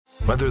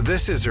Whether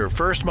this is her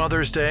first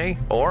Mother's Day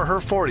or her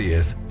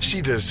 40th, she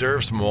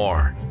deserves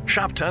more.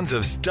 Shop tons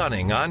of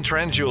stunning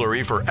on-trend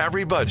jewelry for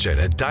every budget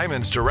at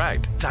Diamonds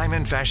Direct.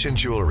 Diamond fashion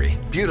jewelry,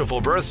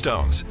 beautiful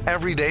birthstones,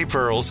 everyday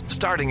pearls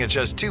starting at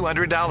just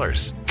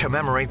 $200.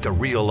 Commemorate the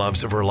real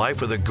loves of her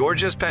life with a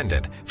gorgeous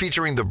pendant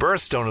featuring the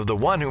birthstone of the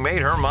one who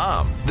made her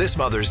mom. This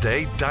Mother's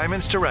Day,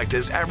 Diamonds Direct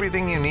is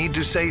everything you need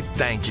to say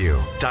thank you.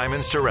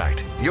 Diamonds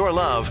Direct. Your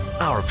love,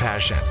 our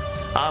passion.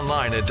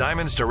 Online at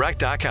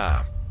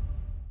diamondsdirect.com.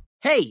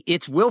 Hey,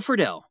 it's Will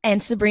Friedle.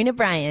 And Sabrina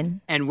Bryan.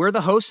 And we're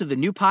the hosts of the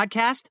new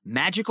podcast,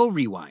 Magical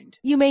Rewind.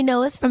 You may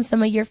know us from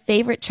some of your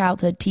favorite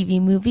childhood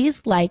TV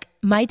movies like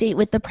My Date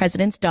with the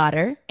President's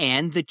Daughter.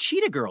 And the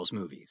Cheetah Girls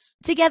movies.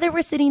 Together,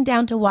 we're sitting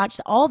down to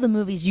watch all the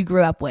movies you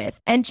grew up with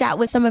and chat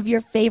with some of your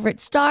favorite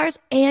stars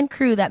and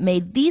crew that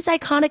made these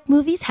iconic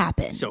movies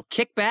happen. So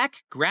kick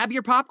back, grab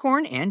your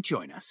popcorn, and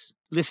join us.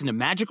 Listen to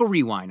Magical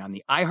Rewind on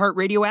the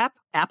iHeartRadio app,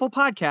 Apple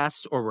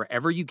Podcasts, or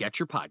wherever you get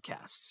your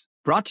podcasts.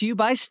 Brought to you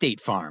by State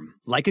Farm.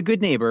 Like a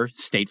good neighbor,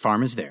 State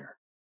Farm is there.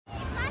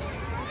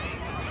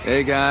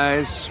 Hey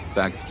guys,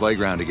 back at the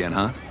playground again,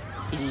 huh?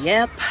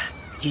 Yep.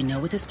 You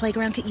know what this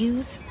playground could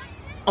use?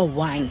 A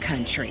wine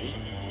country.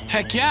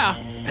 Heck yeah,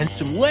 and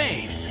some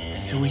waves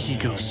so we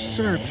could go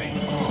surfing.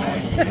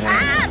 Oh,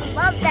 yeah. I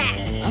love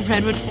that. A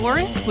redwood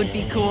forest would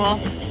be cool.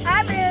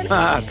 I'm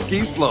in.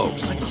 Ski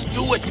slopes. Let's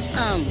do it.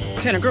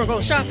 Can a girl go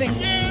shopping?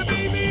 Yeah,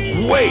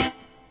 baby. Wait!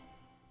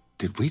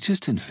 Did we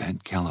just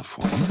invent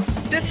California?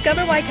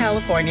 Discover why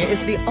California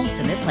is the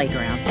ultimate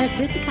playground at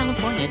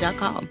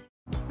visitcalifornia.com.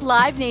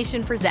 Live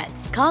Nation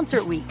presents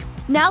Concert Week.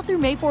 Now through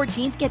May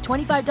 14th, get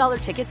 $25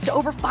 tickets to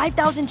over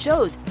 5,000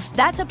 shows.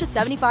 That's up to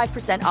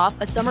 75% off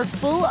a summer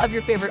full of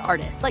your favorite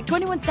artists like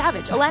 21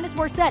 Savage, Alanis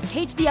Morissette,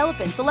 Cage the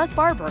Elephant, Celeste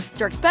Barber,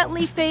 Dierks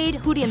Bentley, Fade,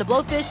 Hootie and the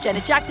Blowfish,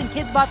 Janet Jackson,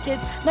 Kids Bop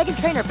Kids, Meghan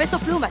Trainor, Peso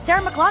Pluma,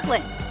 Sarah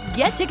McLachlan.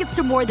 Get tickets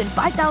to more than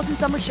 5,000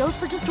 summer shows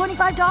for just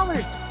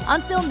 $25.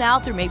 Until now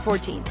through May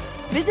 14th.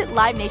 Visit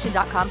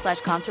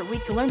LiveNation.com/Concert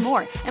Week to learn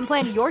more and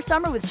plan your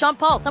summer with Sean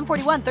Paul, Sum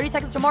 41, 30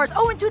 Seconds to Mars,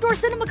 and Two Door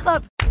Cinema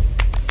Club.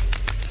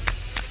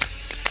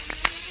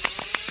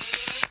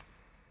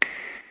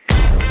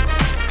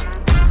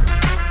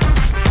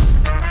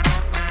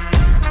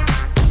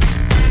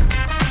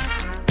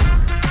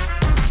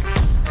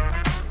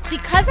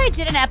 Because I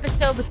did an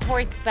episode with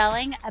Tori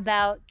Spelling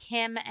about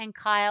Kim and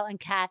Kyle and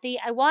Kathy,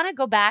 I want to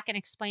go back and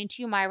explain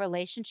to you my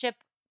relationship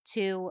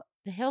to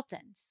the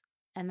Hiltons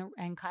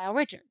and Kyle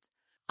Richards.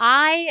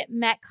 I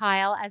met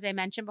Kyle, as I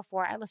mentioned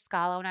before, at La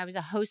Scala when I was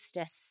a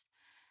hostess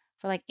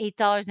for like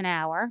 $8 an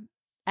hour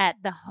at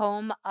the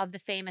home of the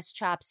famous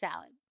Chop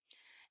Salad.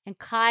 And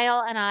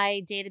Kyle and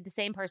I dated the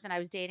same person. I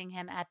was dating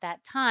him at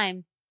that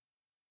time.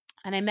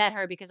 And I met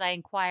her because I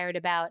inquired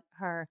about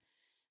her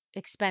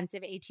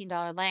expensive $18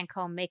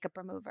 Lancome makeup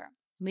remover.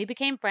 We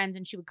became friends,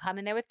 and she would come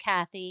in there with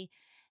Kathy,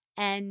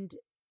 and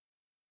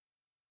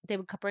they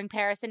would bring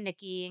Paris and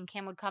Nikki, and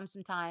Kim would come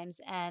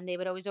sometimes, and they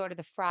would always order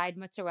the fried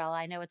mozzarella.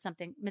 I know it's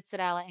something,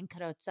 mozzarella and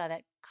carozza,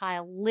 that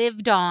Kyle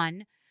lived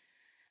on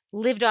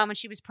when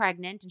she was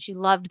pregnant, and she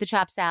loved the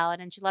chopped salad,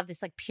 and she loved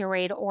this like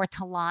pureed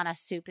ortolana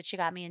soup that she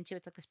got me into.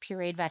 It's like this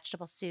pureed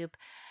vegetable soup.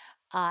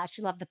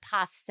 She loved the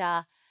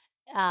pasta.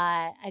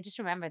 I just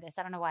remember this.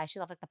 I don't know why. She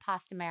loved like the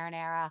pasta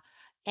marinara.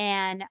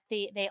 And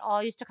they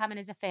all used to come in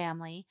as a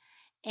family.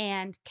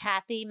 And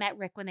Kathy met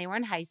Rick when they were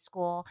in high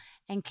school.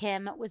 And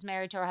Kim was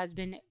married to her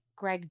husband,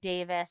 Greg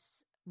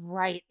Davis,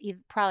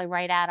 probably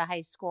right out of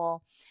high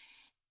school.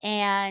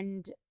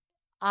 And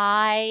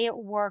I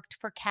worked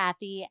for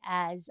Kathy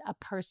as a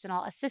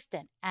personal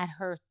assistant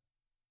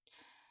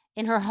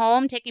in her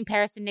home, taking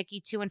Paris and Nikki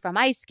to and from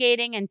ice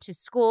skating and to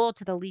school,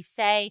 to the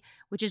lycée,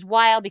 which is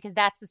wild because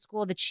that's the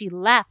school that she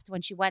left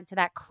when she went to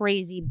that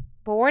crazy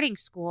boarding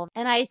school.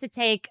 And I used to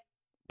take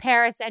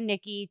Paris and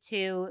Nikki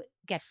to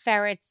get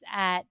ferrets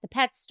at the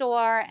pet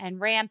store and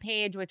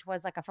Rampage, which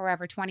was like a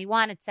Forever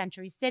 21 at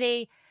Century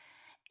City.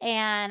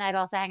 And I'd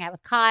also hang out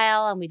with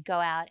Kyle, and we'd go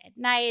out at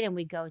night, and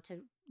we'd go to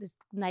this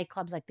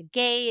nightclubs like The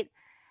Gate.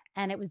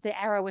 And it was the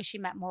era where she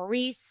met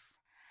Maurice.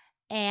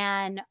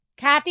 And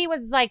Kathy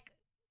was like,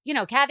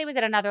 Kathy was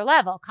at another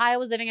level. Kyle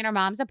was living in her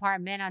mom's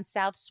apartment on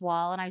South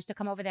Swall, and I used to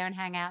come over there and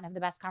hang out and have the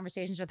best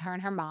conversations with her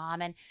and her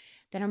mom. And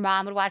then her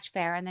mom would watch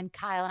Farrah, and then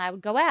Kyle and I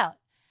would go out.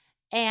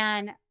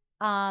 And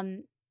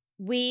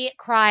we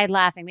cried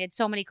laughing. We had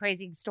so many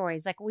crazy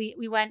stories. Like we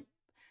went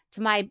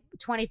to my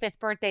 25th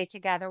birthday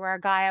together, where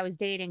a guy I was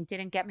dating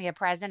didn't get me a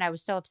present. I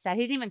was so upset.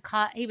 He didn't even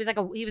he was like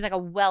a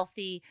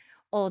wealthy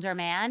older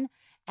man,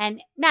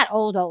 and not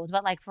old,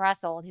 but like for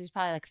us old. He was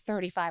probably like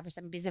 35 or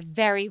something. He's a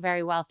very,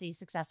 very wealthy,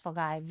 successful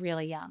guy,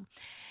 really young.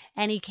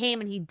 And he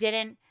came, and he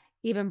didn't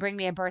even bring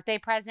me a birthday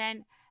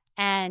present.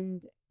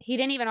 And he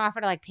didn't even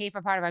offer to like pay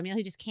for part of our meal.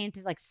 He just came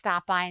to like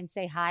stop by and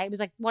say hi. It was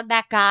like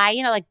that guy,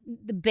 like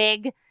the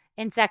big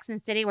in Sex and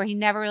the City, where he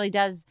never really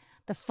does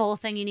the full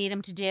thing you need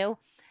him to do.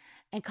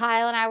 And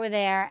Kyle and I were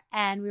there,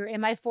 and we were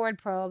in my Ford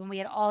Probe, and we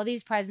had all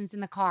these presents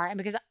in the car. And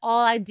because all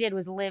I did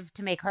was live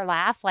to make her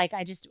laugh, like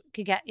I just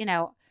could get,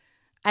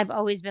 I've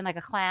always been like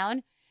a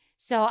clown.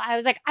 So I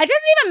was like, it doesn't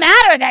even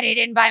matter that he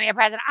didn't buy me a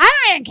present. I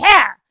don't even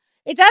care.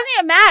 It doesn't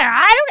even matter.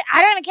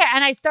 I don't even care.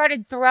 And I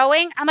started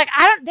throwing. I'm like,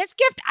 this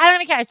gift, I don't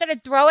even care. I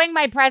started throwing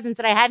my presents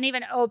that I hadn't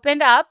even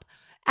opened up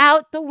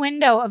out the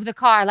window of the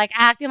car, like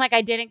acting like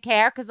I didn't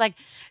care because like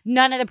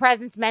none of the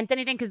presents meant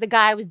anything because the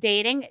guy I was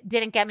dating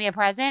didn't get me a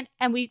present.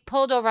 And we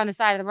pulled over on the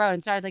side of the road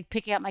and started like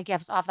picking up my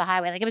gifts off the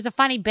highway. Like it was a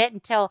funny bit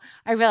until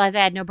I realized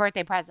I had no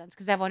birthday presents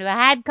because everyone who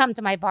had come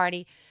to my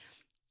party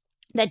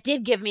that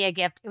did give me a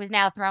gift, it was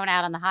now thrown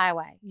out on the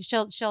highway.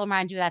 She'll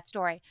remind you of that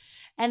story.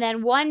 And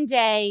then one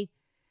day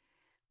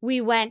we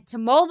went to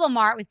Mobile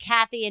Mart with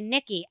Kathy and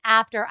Nikki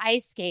after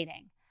ice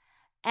skating.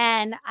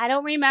 And I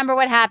don't remember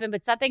what happened,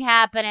 but something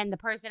happened and the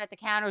person at the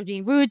counter was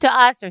being rude to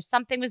us or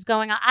something was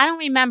going on. I don't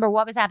remember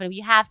what was happening.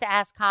 You have to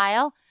ask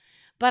Kyle.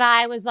 But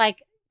I was like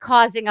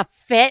causing a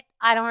fit.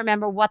 I don't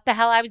remember what the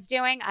hell I was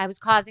doing. I was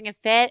causing a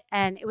fit.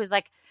 And it was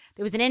like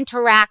there was an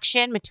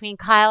interaction between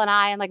Kyle and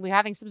I. And like we were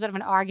having some sort of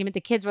an argument.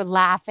 The kids were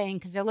laughing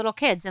because they're little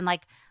kids and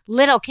like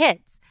little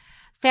kids.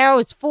 Farrah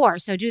was 4,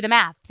 so do the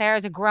math.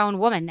 Farrah's a grown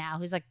woman now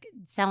who's like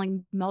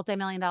selling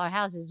multi-million-dollar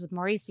houses with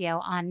Mauricio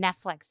on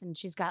Netflix, and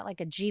she's got like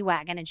a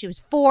G-Wagon, and she was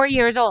 4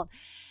 years old.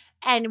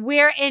 And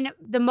we're in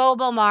the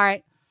Mobile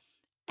Mart,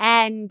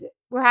 and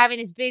we're having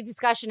this big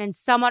discussion, and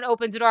someone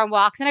opens the door and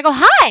walks, and I go,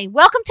 "Hi,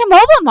 welcome to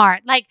Mobile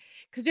Mart." Like,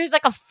 because there's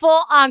like a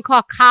full-on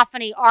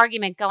cacophony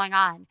argument going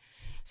on.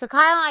 So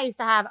Kyle and I used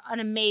to have an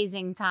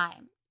amazing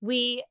time.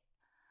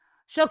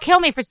 She'll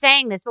kill me for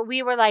saying this, but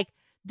we were like,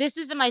 this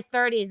is in my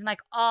 30s, and like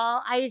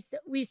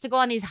we used to go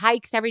on these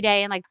hikes every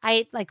day, and like I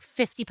ate like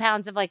 50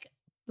 pounds of like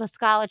La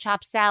Scala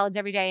chopped salads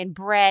every day and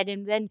bread.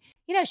 And then,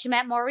 she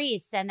met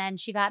Maurice and then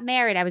she got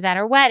married. I was at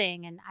her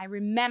wedding, and I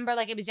remember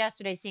like it was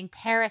yesterday seeing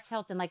Paris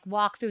Hilton like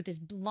walk through this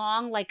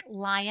long like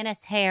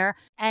lioness hair.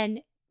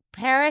 And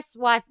Paris,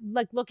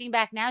 looking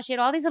back now, she had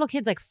all these little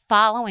kids like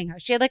following her.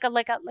 She had like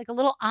a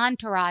little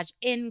entourage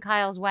in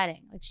Kyle's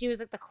wedding. Like she was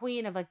like the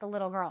queen of like the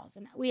little girls,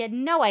 and we had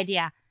no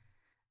idea.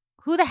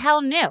 Who the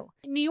hell knew?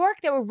 In New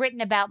York, they were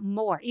written about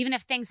more, even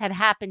if things had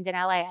happened in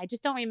LA. I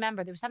just don't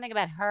remember. There was something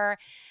about her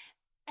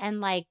and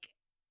like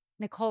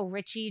Nicole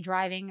Richie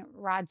driving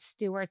Rod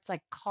Stewart's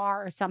like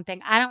car or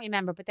something. I don't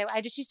remember, but I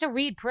just used to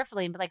read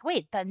peripherally and be like,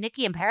 wait, the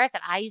Nikki and Paris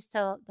that I used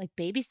to like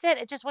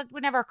babysit, it just would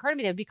never occur to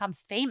me they would become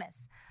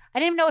famous. I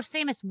didn't even know what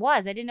famous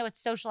was. I didn't know what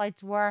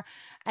socialites were.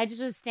 I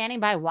just was standing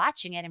by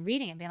watching it and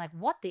reading it and being like,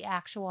 what the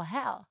actual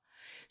hell?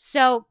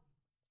 So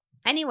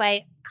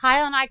anyway,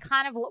 Kyle and I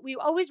we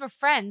always were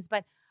friends,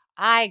 but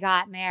I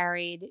got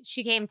married.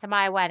 She came to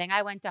my wedding.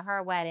 I went to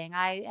her wedding.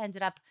 I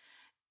ended up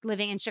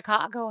living in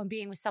Chicago and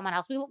being with someone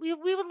else. We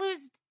would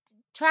lose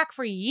track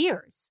for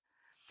years.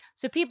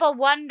 So people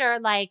wonder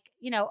like,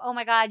 oh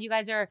my God, you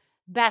guys are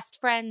best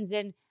friends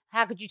and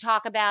how could you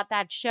talk about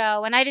that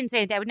show? And I didn't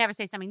say that. I would never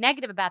say something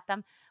negative about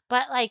them,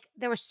 but like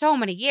there were so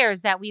many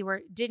years that we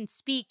didn't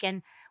speak.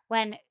 And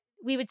when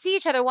we would see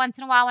each other once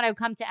in a while when I would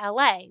come to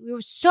LA. We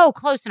were so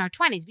close in our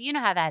 20s, but you know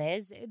how that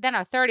is. Then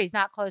our 30s,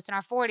 not close in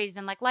our 40s,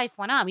 and like life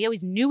went on. We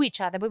always knew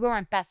each other, but we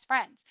weren't best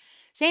friends.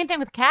 Same thing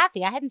with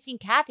Kathy. I hadn't seen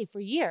Kathy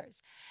for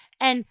years.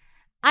 And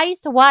I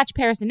used to watch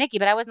Paris and Nikki,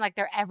 but I wasn't like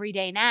their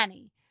everyday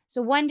nanny.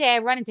 So one day I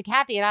run into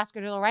Kathy at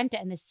Oscar de la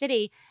Renta in the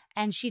city,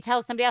 and she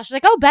tells somebody else, she's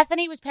like, oh,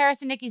 Bethany was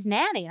Paris and Nikki's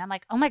nanny. And I'm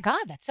like, oh my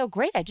God, that's so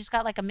great. I just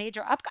got like a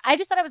major I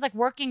just thought I was like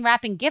working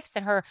wrapping gifts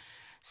at her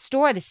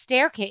store, the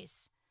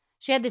Staircase.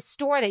 She had this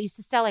store that used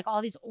to sell like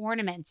all these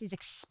ornaments, these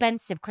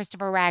expensive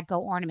Christopher Radko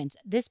ornaments.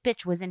 This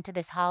bitch was into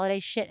this holiday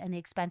shit and the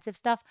expensive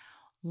stuff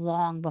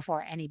long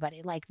before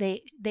anybody. Like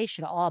they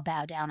should all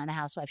bow down on the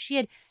housewife. She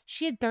had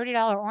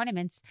 $30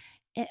 ornaments.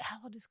 How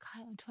old is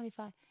Kyle?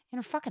 25. In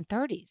her fucking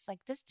 30s. Like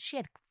this, she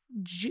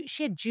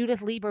had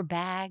Judith Lieber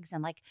bags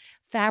and like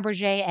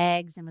Fabergé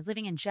eggs and was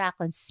living in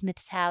Jacqueline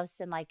Smith's house.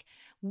 And like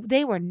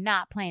they were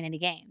not playing any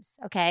games.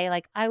 Okay.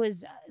 Like I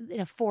was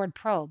in a Ford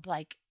Probe.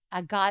 Like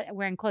I got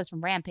wearing clothes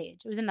from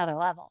Rampage. It was another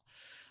level.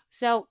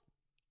 So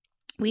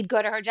we'd go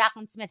to her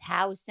Jacqueline Smith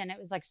house and it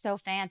was like so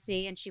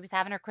fancy. And she was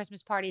having her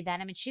Christmas party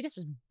then. I mean, she just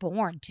was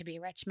born to be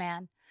rich,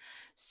 man.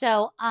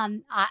 So,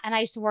 and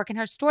I used to work in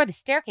her store, the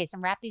Staircase,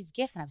 and wrap these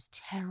gifts. And I was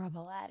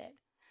terrible at it.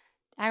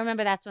 I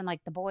remember that's when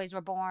like the boys were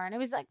born. It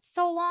was like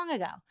so long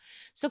ago.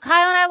 So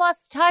Kyle and I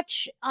lost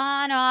touch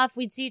on off.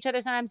 We'd see each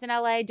other sometimes in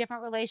LA,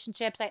 different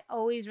relationships. I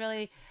always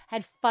really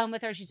had fun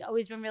with her. She's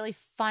always been really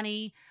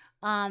funny.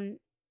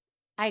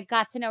 I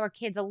got to know her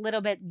kids a little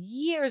bit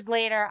years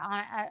later on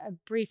a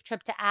brief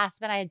trip to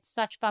Aspen. I had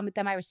such fun with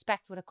them. I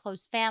respect what a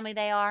close family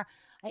they are.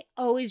 I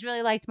always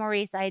really liked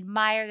Maurice. I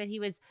admire that he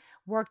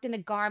worked in the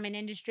garment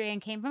industry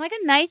and came from like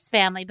a nice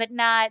family, but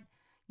not,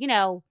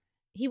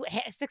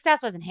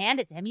 success wasn't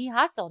handed to him. He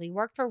hustled. He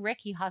worked for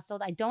Rick. He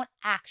hustled.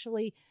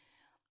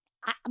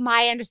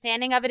 My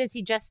understanding of it is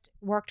he just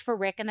worked for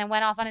Rick and then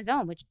went off on his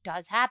own, which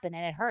does happen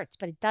and it hurts,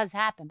 but it does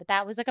happen. But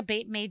that was like a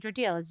major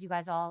deal, as you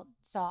guys all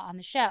saw on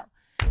the show.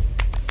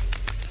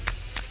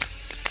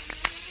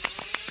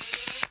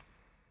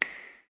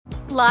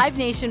 Live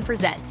Nation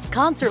presents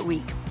Concert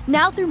Week.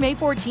 Now through May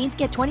 14th,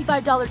 get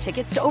 $25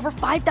 tickets to over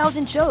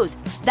 5,000 shows.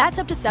 That's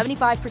up to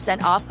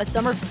 75% off a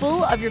summer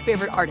full of your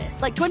favorite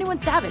artists like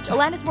 21 Savage,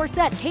 Alanis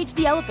Morissette, Cage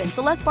the Elephant,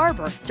 Celeste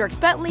Barber, Dierks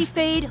Bentley,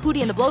 Fade,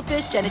 Hootie and the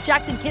Blowfish, Janet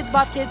Jackson, Kids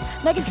Bop Kids,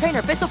 Meghan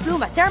Trainor, Peso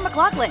Pluma, Sarah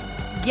McLachlan.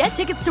 Get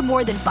tickets to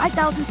more than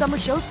 5,000 summer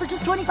shows for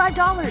just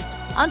 $25.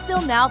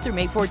 Until now through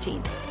May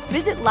 14th.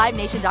 Visit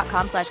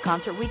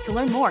LiveNation.com/Concert Week to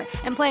learn more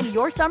and plan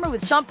your summer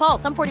with Sean Paul,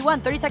 Sum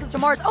 41, 30 Seconds to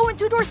Mars, and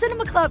Two Door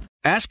Cinema Club.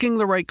 Asking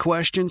the right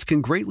questions can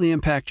greatly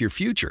impact your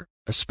future,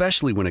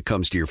 especially when it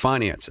comes to your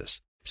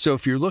finances. So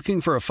if you're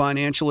looking for a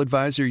financial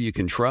advisor you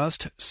can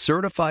trust,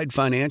 certified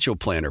financial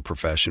planner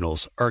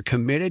professionals are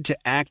committed to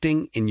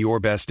acting in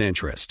your best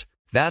interest.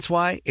 That's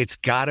why it's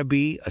got to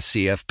be a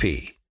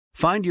CFP.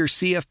 Find your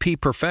CFP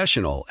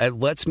professional at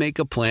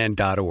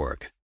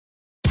letsmakeaplan.org.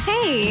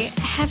 Hey,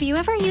 have you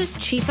ever used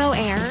Cheapo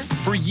Air?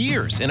 For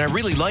years, and I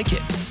really like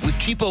it. With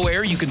Cheapo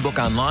Air, you can book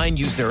online,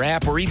 use their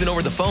app, or even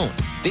over the phone.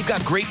 They've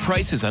got great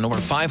prices on over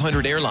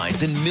 500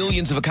 airlines and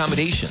millions of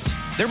accommodations.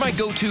 They're my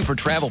go-to for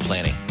travel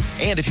planning.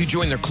 And if you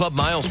join their Club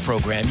Miles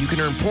program, you can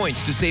earn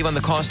points to save on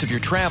the cost of your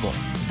travel.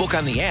 Book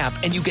on the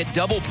app, and you get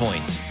double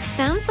points.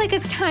 Sounds like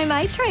it's time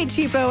I tried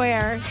Cheapo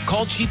Air.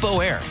 Call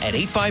Cheapo Air at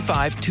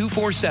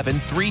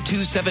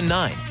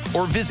 855-247-3279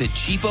 or visit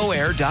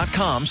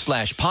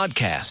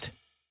cheapoair.com/podcast.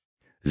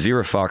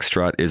 Zero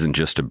Foxtrot isn't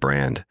just a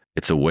brand,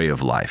 it's a way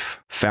of life.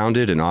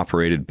 Founded and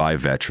operated by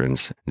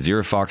veterans,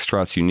 Zero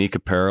Foxtrot's unique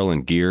apparel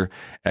and gear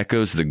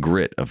echoes the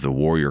grit of the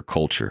warrior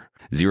culture.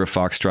 Zero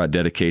Foxtrot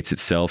dedicates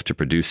itself to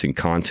producing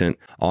content,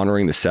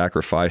 honoring the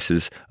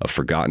sacrifices of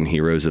forgotten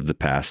heroes of the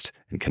past,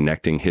 and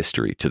connecting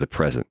history to the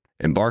present.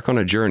 Embark on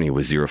a journey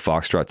with Zero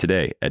Foxtrot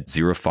today at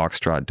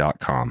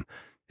zerofoxtrot.com.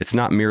 It's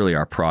not merely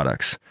our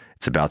products,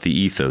 it's about the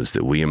ethos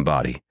that we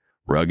embody.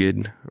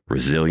 Rugged,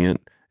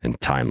 resilient,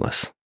 and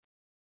timeless.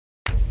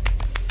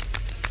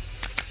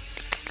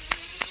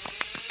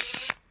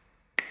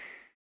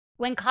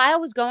 When Kyle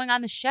was going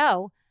on the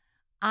show,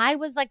 I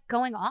was like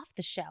going off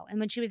the show. And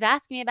when she was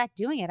asking me about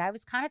doing it, I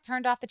was kind of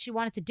turned off that she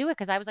wanted to do it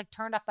because I was like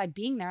turned off by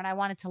being there and I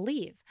wanted to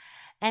leave.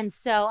 And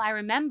so I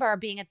remember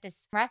being at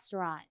this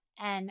restaurant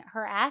and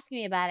her asking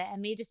me about it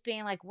and me just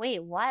being like,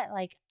 wait, what?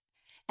 Like,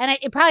 and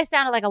it probably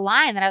sounded like a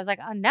line that I was like,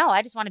 oh no,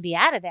 I just want to be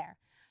out of there.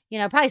 You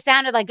know, it probably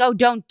sounded like, oh,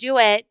 don't do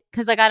it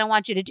because like I don't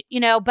want you to do, you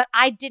know, but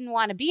I didn't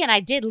want to be and I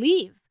did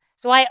leave.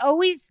 So I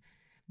always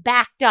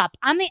backed up.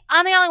 I'm the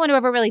only one who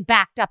ever really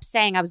backed up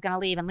saying I was going to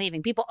leave and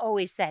leaving. People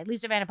always say,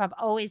 Lisa Vanderpump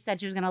always said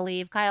she was going to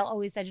leave. Kyle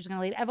always said she was going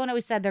to leave. Everyone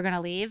always said they're going to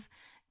leave.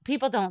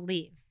 People don't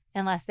leave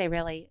unless they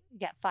really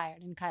get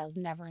fired. And Kyle's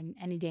never in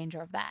any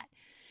danger of that.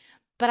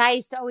 But I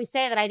used to always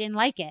say that I didn't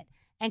like it.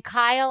 And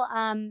Kyle,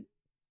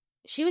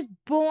 she was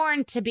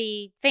born to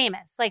be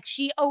famous. Like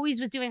she always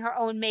was doing her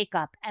own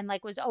makeup and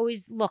like was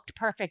always looked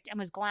perfect and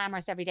was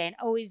glamorous every day and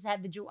always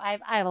had the jewelry. I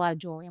have a lot of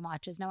jewelry and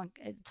watches. No one,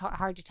 it's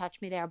hard to touch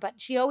me there, but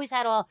she always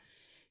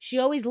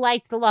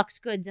liked the luxe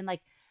goods and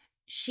like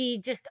she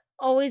just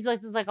always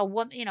looked as like a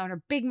woman, you know, in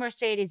her big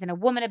Mercedes and a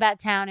woman about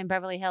town in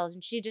Beverly Hills.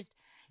 And she just,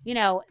 you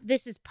know,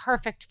 this is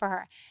perfect for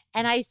her.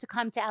 And I used to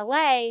come to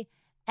LA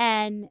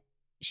and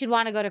she'd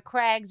want to go to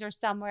Craig's or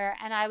somewhere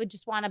and I would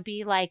just want to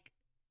be like,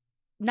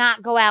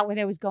 not go out where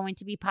there was going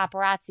to be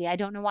paparazzi. I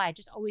don't know why. It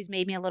just always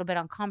made me a little bit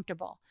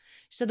uncomfortable.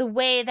 So the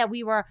way that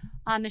we were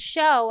on the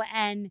show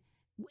and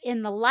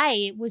in the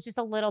light was just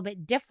a little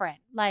bit different.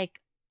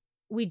 Like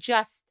we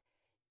just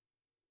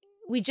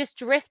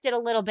drifted a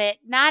little bit,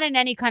 not in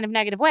any kind of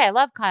negative way. I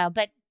love Kyle,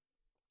 but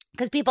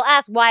because people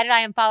ask, why did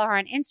I unfollow her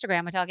on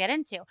Instagram, which I'll get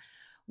into.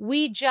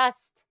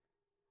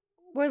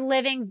 We're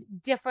living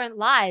different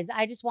lives.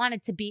 I just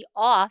wanted to be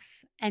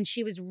off and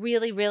she was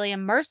really, really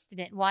immersed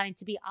in it, wanting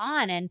to be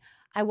on. And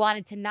I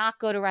wanted to not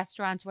go to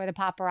restaurants where the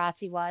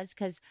paparazzi was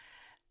because,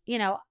 you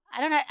know,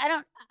 I don't know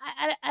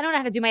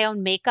how to do my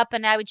own makeup.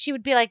 And she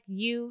would be like,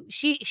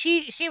 she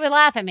would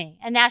laugh at me.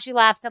 And now she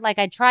laughs at like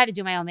I try to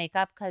do my own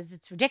makeup because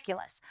it's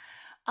ridiculous.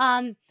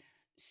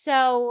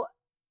 So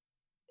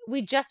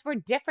we just were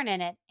different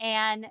in it.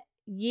 And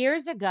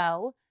years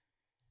ago,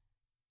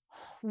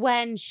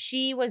 when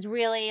she was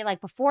really, like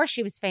before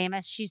she was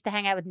famous, she used to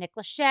hang out with Nick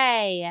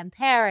Lachey and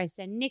Paris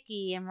and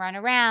Nikki and run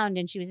around.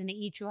 And she was in the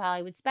Eat True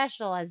Hollywood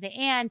special as the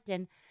aunt.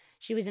 And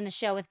she was in the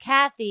show with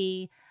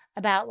Kathy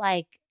about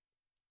like,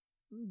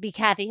 be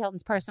Kathy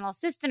Hilton's personal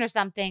assistant or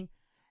something.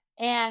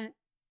 And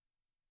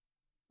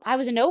I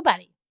was a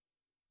nobody.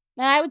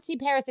 And I would see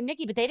Paris and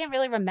Nikki, but they didn't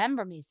really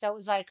remember me. So it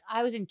was like,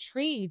 I was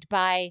intrigued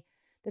by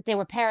that they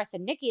were Paris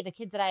and Nikki, the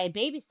kids that I had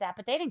babysat,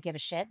 but they didn't give a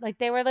shit. Like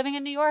they were living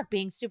in New York,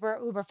 being super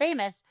uber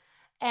famous.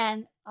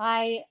 And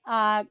I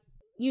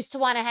used to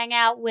want to hang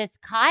out with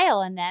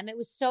Kyle and them. It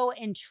was so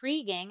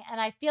intriguing. And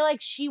I feel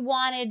like she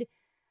wanted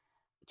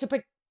to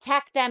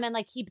protect them and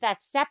like keep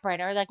that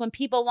separate. Or like when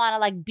people want to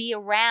like be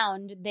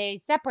around, they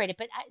separate it.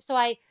 But so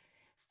I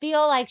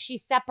feel like she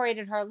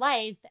separated her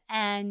life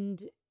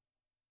and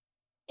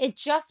it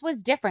just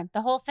was different.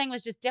 The whole thing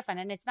was just different.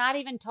 And it's not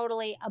even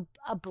totally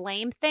a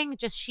blame thing.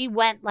 Just she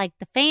went like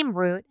the fame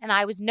route and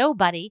I was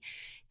nobody.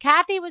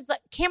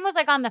 Kim was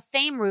like on the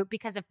fame route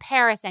because of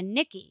Paris and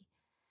Nikki.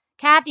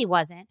 Kathy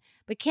wasn't.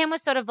 But Kim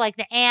was sort of like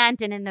the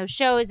aunt and in those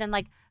shows and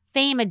like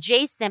fame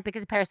adjacent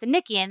because of Paris and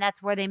Nikki. And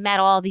that's where they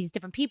met all these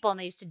different people. And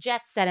they used to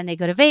jet set and they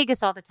go to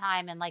Vegas all the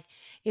time. And like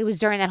it was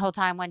during that whole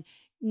time when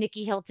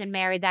Nikki Hilton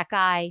married that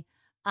guy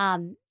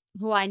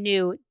who I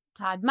knew,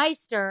 Todd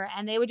Meister,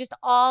 and they were just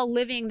all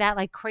living that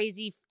like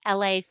crazy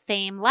LA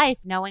fame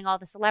life, knowing all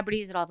the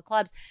celebrities at all the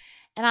clubs.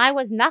 And I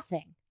was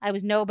nothing. I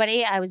was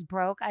nobody. I was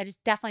broke. I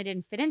just definitely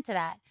didn't fit into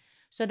that.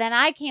 So then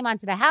I came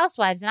onto the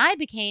Housewives and I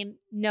became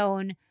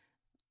known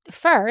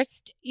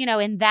first,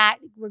 in that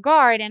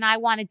regard. And I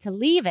wanted to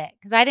leave it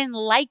because I didn't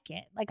like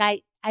it. Like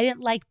I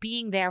didn't like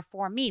being there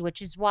for me,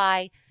 which is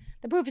why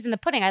the proof is in the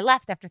pudding. I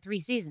left after 3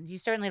 seasons. You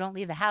certainly don't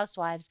leave the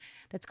Housewives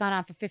that's gone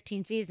on for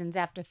 15 seasons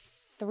after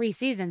 3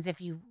 seasons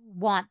if you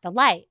want the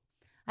light.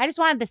 I just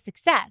wanted the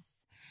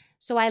success.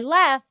 So I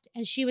left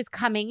and she was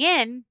coming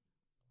in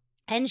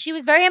and she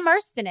was very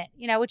immersed in it,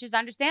 which is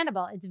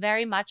understandable. It's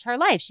very much her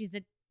life. She's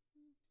like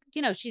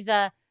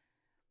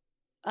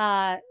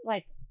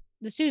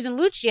the Susan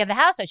Lucci of the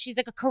Housewives. She's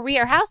like a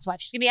career housewife.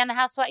 She's gonna be on the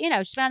Housewives,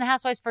 she's been on the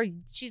Housewives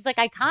she's like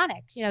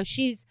iconic.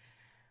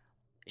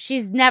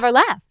 She's never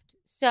left.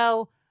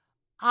 So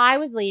I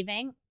was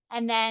leaving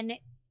and then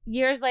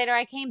years later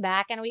I came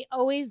back and we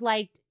always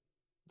liked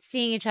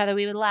seeing each other.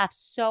 We would laugh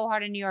so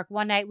hard in New York.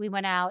 One night we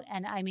went out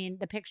and I mean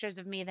the pictures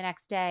of me the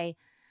next day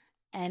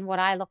and what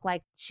I look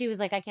like. She was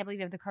like, I can't believe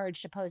you have the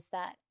courage to post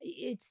that.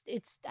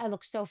 I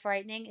look so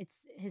frightening.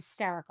 It's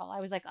hysterical. I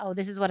was like, oh,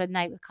 this is what a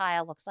night with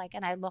Kyle looks like.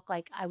 And I look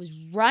like I was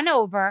run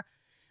over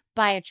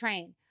by a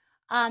train.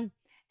 And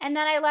then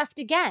I left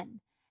again.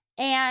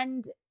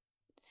 And,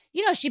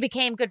 she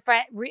became good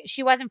friend.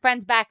 She wasn't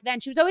friends back then.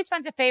 She was always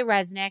friends with Faye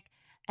Resnick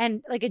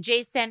and like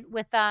adjacent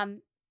with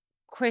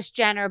Kris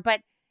Jenner.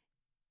 But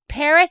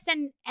Paris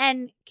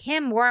and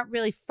Kim weren't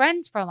really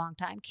friends for a long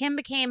time. Kim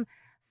became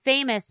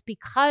famous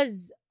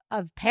because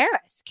of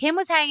Paris. Kim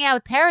was hanging out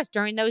with Paris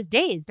during those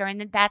days.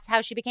 That's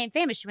how she became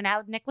famous. She went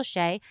out with Nick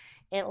Lachey.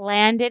 It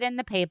landed in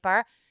the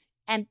paper.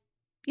 And,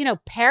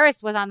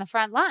 Paris was on the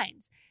front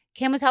lines.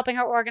 Kim was helping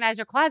her organize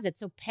her closet.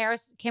 So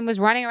Kim was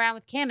running around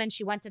with Kim and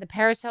she went to the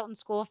Paris Hilton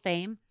School of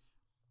Fame.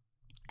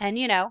 And,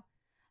 I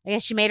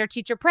guess she made her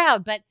teacher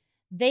proud. But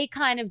they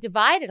kind of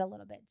divided a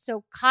little bit.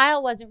 So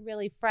Kyle wasn't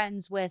really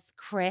friends with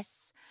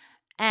Kris.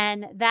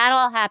 And that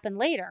all happened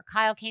later.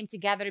 Kyle came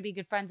together to be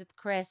good friends with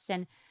Kris.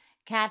 And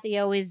Kathy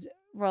always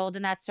rolled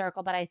in that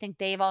circle. But I think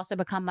they've also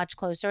become much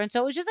closer. And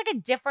so it was just like a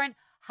different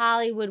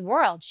Hollywood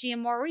world. She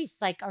and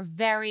Maurice are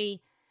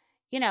very,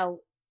 they're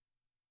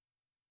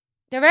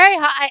very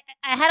high.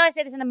 How do I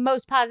say this in the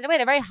most positive way?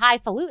 They're very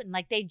highfalutin.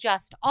 Like they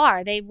just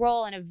are. They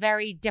roll in a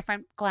very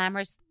different,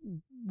 glamorous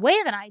way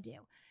than I do.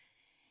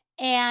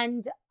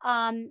 And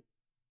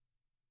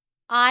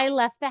I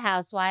left the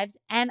Housewives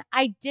and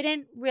I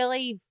didn't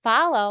really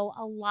follow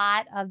a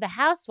lot of the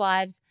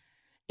Housewives.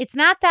 It's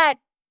not that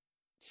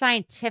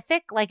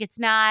scientific. Like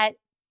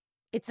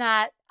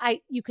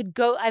you could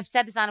go, I've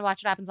said this on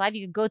Watch What Happens Live.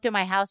 You could go through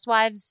my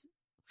Housewives,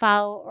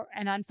 follow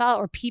and unfollow,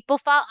 or people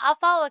follow. I'll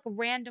follow like a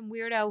random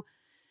weirdo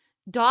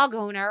dog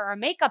owner or a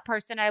makeup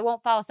person. And I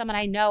won't follow someone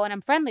I know and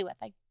I'm friendly with.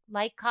 I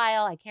like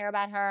Kyle. I care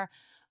about her.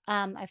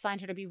 I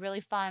find her to be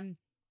really fun.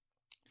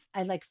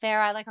 I like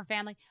Farrah. I like her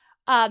family.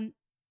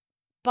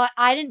 But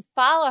I didn't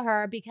follow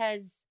her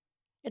because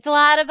it's a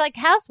lot of like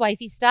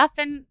housewifey stuff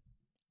and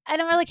I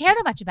don't really care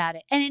that much about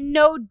it. And in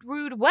no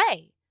rude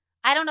way.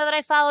 I don't know that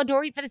I follow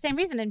Dorit for the same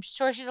reason. I'm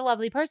sure she's a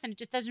lovely person. It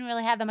just doesn't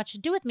really have that much to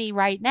do with me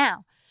right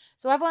now.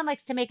 So everyone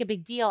likes to make a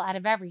big deal out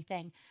of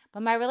everything.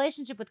 But my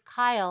relationship with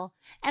Kyle,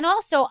 and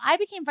also I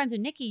became friends with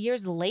Nikki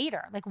years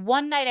later. Like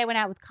one night I went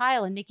out with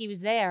Kyle and Nikki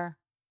was there.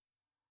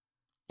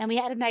 And we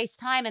had a nice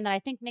time. And then I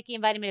think Nikki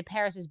invited me to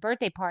Paris's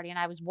birthday party and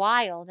I was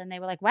wild. And they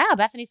were like, wow,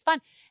 Bethany's fun.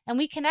 And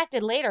we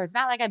connected later. It's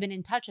not like I've been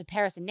in touch with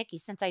Paris and Nikki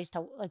since I used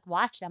to like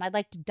watch them. I'd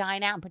like to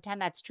dine out and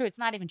pretend that's true. It's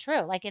not even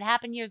true. Like it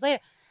happened years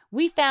later.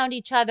 We found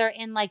each other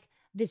in like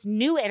this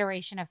new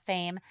iteration of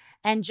fame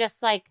and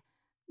just like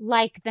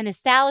the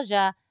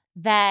nostalgia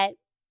that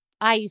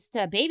I used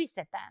to babysit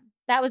them.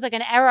 That was like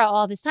an era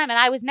all this time. And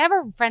I was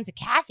never friends with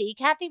Kathy.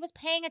 Kathy was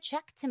paying a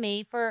check to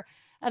me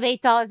of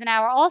 $8 an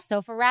hour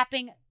also for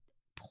wrapping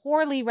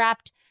poorly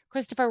wrapped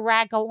Christopher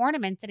Raggo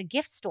ornaments at a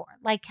gift store.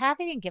 Like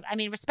Kathy didn't give,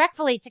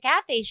 respectfully to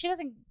Kathy, she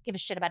doesn't give a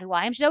shit about who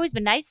I am. She's always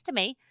been nice to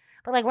me,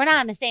 but like, we're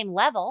not on the same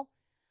level.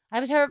 I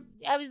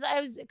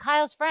was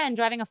Kyle's friend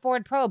driving a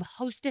Ford Probe,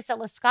 hostess at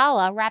La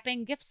Scala,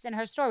 wrapping gifts in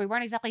her store. We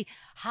weren't exactly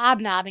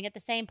hobnobbing at the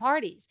same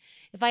parties.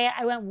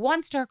 I went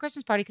once to her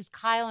Christmas party because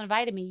Kyle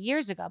invited me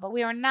years ago, but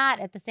we were not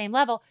at the same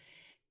level.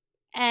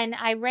 And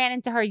I ran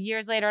into her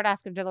years later at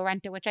Oscar de la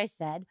Renta, which I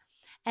said.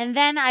 And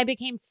then I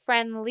became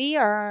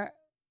friendlier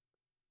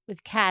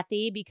with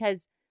Kathy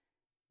because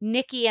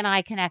Nikki and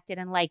I connected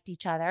and liked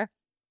each other.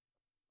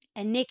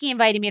 And Nikki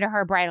invited me to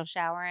her bridal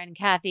shower and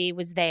Kathy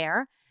was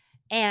there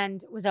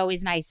and was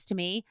always nice to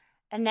me.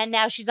 And then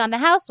now she's on The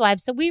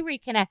Housewives. So we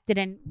reconnected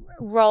and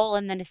roll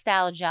in the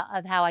nostalgia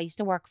of how I used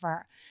to work for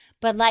her.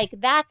 But like,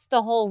 that's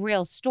the whole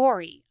real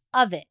story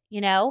of it, you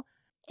know?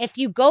 If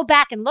you go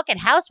back and look at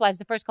Housewives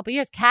the first couple of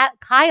years,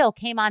 Kyle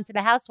came on to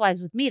The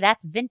Housewives with me.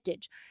 That's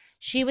vintage.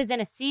 She was in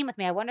a scene with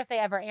me. I wonder if they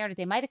ever aired it.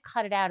 They might have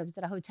cut it out. It was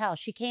at a hotel.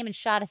 She came and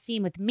shot a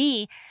scene with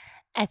me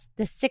at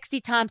the 60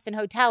 Thompson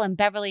Hotel in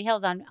Beverly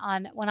Hills on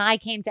when I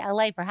came to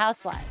LA for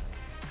Housewives.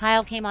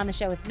 Kyle came on the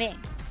show with me.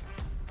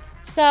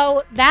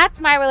 So that's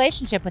my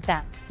relationship with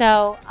them.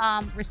 So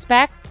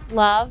respect,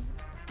 love,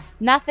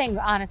 nothing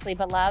honestly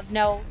but love.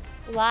 No,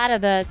 a lot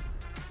of the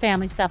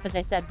family stuff, as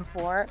I said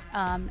before,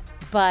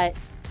 but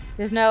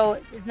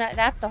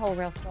that's the whole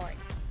real story.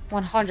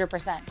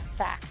 100%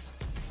 fact.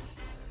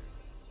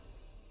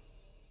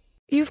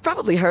 You've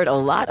probably heard a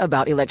lot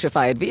about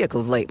electrified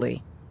vehicles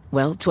lately.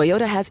 Well,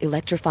 Toyota has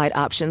electrified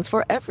options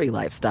for every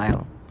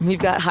lifestyle. We've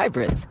got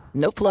hybrids,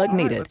 no plug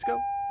needed. Let's go.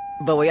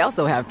 But we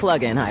also have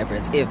plug-in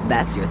hybrids, if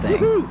that's your thing.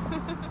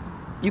 Woo-hoo.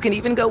 You can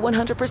even go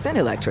 100%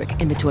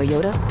 electric in the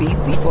Toyota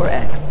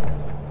BZ4X.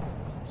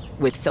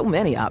 With so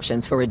many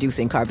options for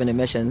reducing carbon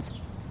emissions,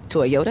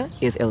 Toyota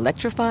is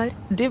electrified,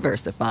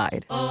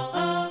 diversified.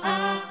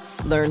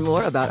 Learn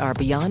more about our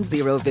Beyond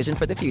Zero vision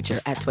for the future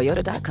at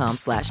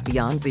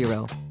toyota.com/Beyond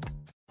Zero.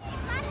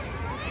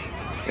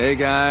 Hey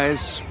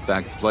guys,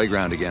 back at the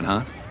playground again,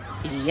 huh?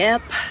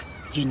 Yep.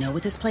 You know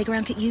what this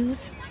playground could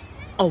use?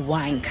 A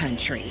wine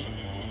country.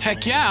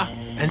 Heck yeah,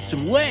 and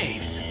some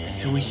waves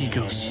so we could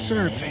go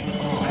surfing.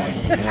 Oh,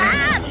 yeah.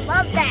 Ah,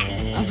 love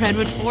that. A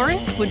redwood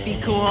forest would be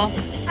cool.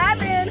 I'm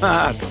in.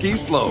 Ah, ski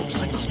slopes.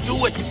 Let's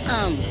do it.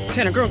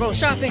 Can a girl go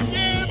shopping?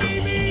 Yeah,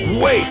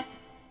 baby. Wait!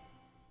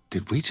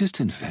 Did we just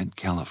invent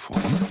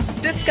California?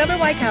 Discover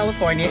why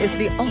California is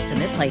the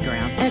ultimate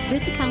playground at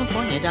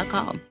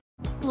visitcalifornia.com.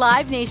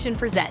 Live Nation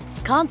presents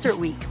Concert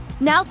Week.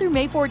 Now through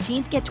May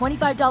 14th, get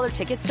 $25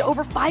 tickets to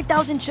over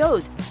 5,000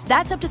 shows.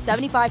 That's up to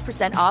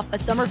 75% off a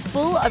summer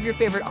full of your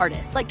favorite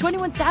artists like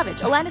 21 Savage,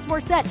 Alanis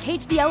Morissette,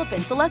 Cage the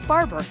Elephant, Celeste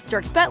Barber,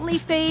 Dierks Bentley,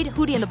 Fade,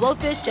 Hootie and the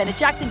Blowfish, Janet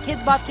Jackson,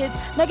 Kids Bop Kids,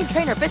 Meghan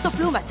Trainor, Peso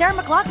Pluma, Sarah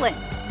McLachlan.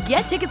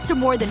 Get tickets to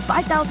more than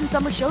 5,000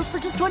 summer shows for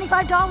just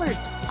 $25.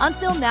 On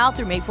sale now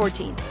through May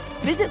 14th.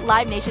 Visit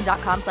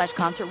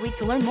LiveNation.com/Concert Week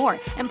to learn more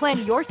and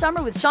plan your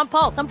summer with Sean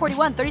Paul, Sum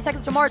 41, 30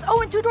 Seconds to Mars,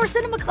 and Two Door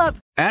Cinema Club.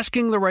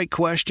 Asking the right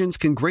questions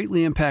can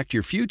greatly impact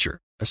your future,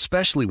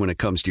 especially when it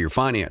comes to your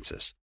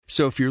finances.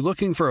 So if you're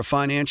looking for a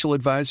financial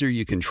advisor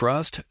you can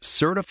trust,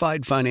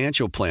 certified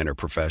financial planner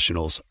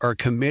professionals are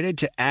committed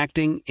to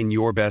acting in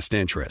your best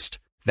interest.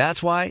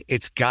 That's why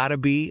it's got to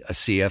be a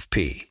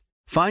CFP.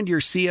 Find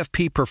your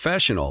CFP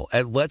professional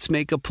at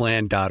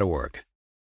letsmakeaplan.org.